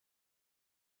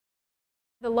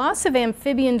The loss of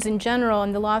amphibians in general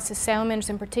and the loss of salamanders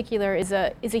in particular is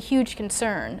a huge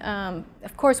concern.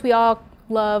 Of course, we all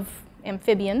love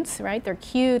amphibians, right? They're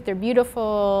cute, they're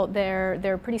beautiful,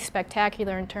 they're pretty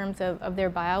spectacular in terms of their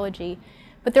biology.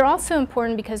 But they're also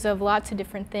important because of lots of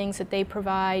different things that they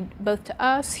provide both to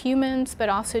us, humans, but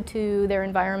also to their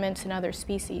environments and other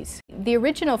species. The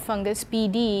original fungus,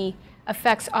 BD,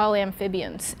 affects all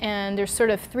amphibians, and there's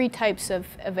sort of three types of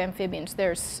amphibians.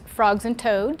 There's frogs and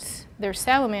toads, there's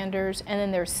salamanders, and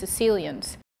then there's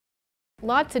caecilians.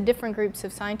 Lots of different groups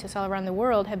of scientists all around the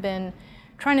world have been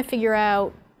trying to figure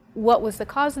out what was the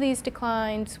cause of these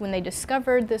declines. When they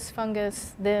discovered this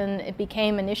fungus, then it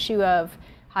became an issue of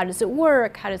how does it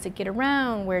work, how does it get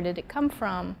around, where did it come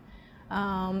from,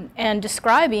 and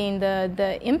describing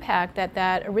the impact that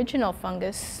that original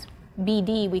fungus,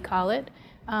 BD we call it,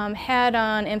 had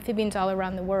on amphibians all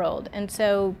around the world. And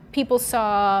so people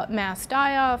saw mass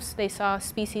die-offs, they saw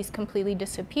species completely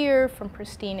disappear from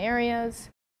pristine areas,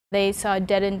 they saw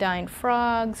dead and dying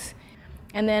frogs.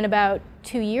 And then about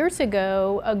 2 years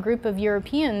ago, a group of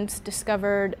Europeans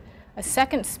discovered a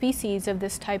second species of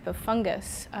this type of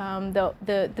fungus.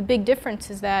 The big difference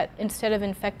is that instead of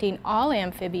infecting all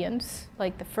amphibians,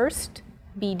 like the first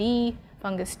BD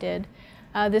fungus did,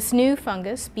 this new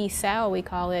fungus, B-sal we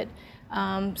call it,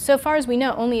 so far as we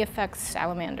know, only affects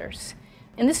salamanders.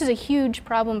 And this is a huge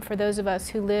problem for those of us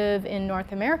who live in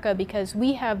North America because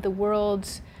we have the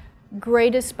world's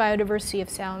greatest biodiversity of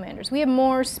salamanders. We have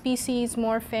more species,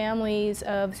 more families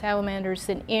of salamanders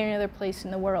than any other place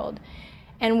in the world.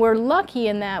 And we're lucky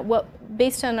in that,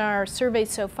 based on our surveys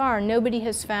so far, nobody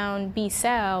has found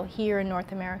B-sal here in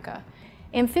North America.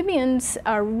 Amphibians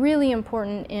are really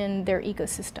important in their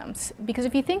ecosystems because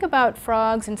if you think about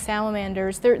frogs and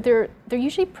salamanders, they're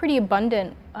usually pretty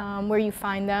abundant where you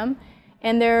find them,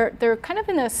 and they're kind of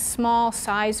in a small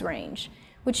size range,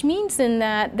 which means then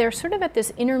that they're sort of at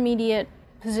this intermediate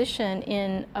position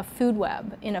in a food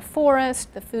web, in a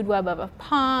forest, the food web of a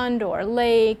pond or a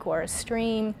lake or a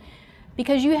stream,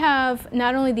 because you have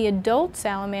not only the adult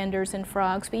salamanders and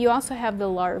frogs, but you also have the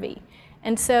larvae.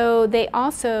 And so they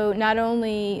also not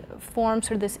only form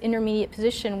sort of this intermediate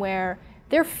position where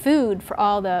they're food for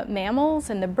all the mammals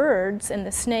and the birds and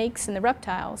the snakes and the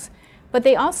reptiles, but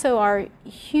they also are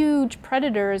huge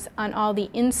predators on all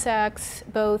the insects,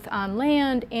 both on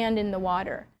land and in the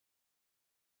water.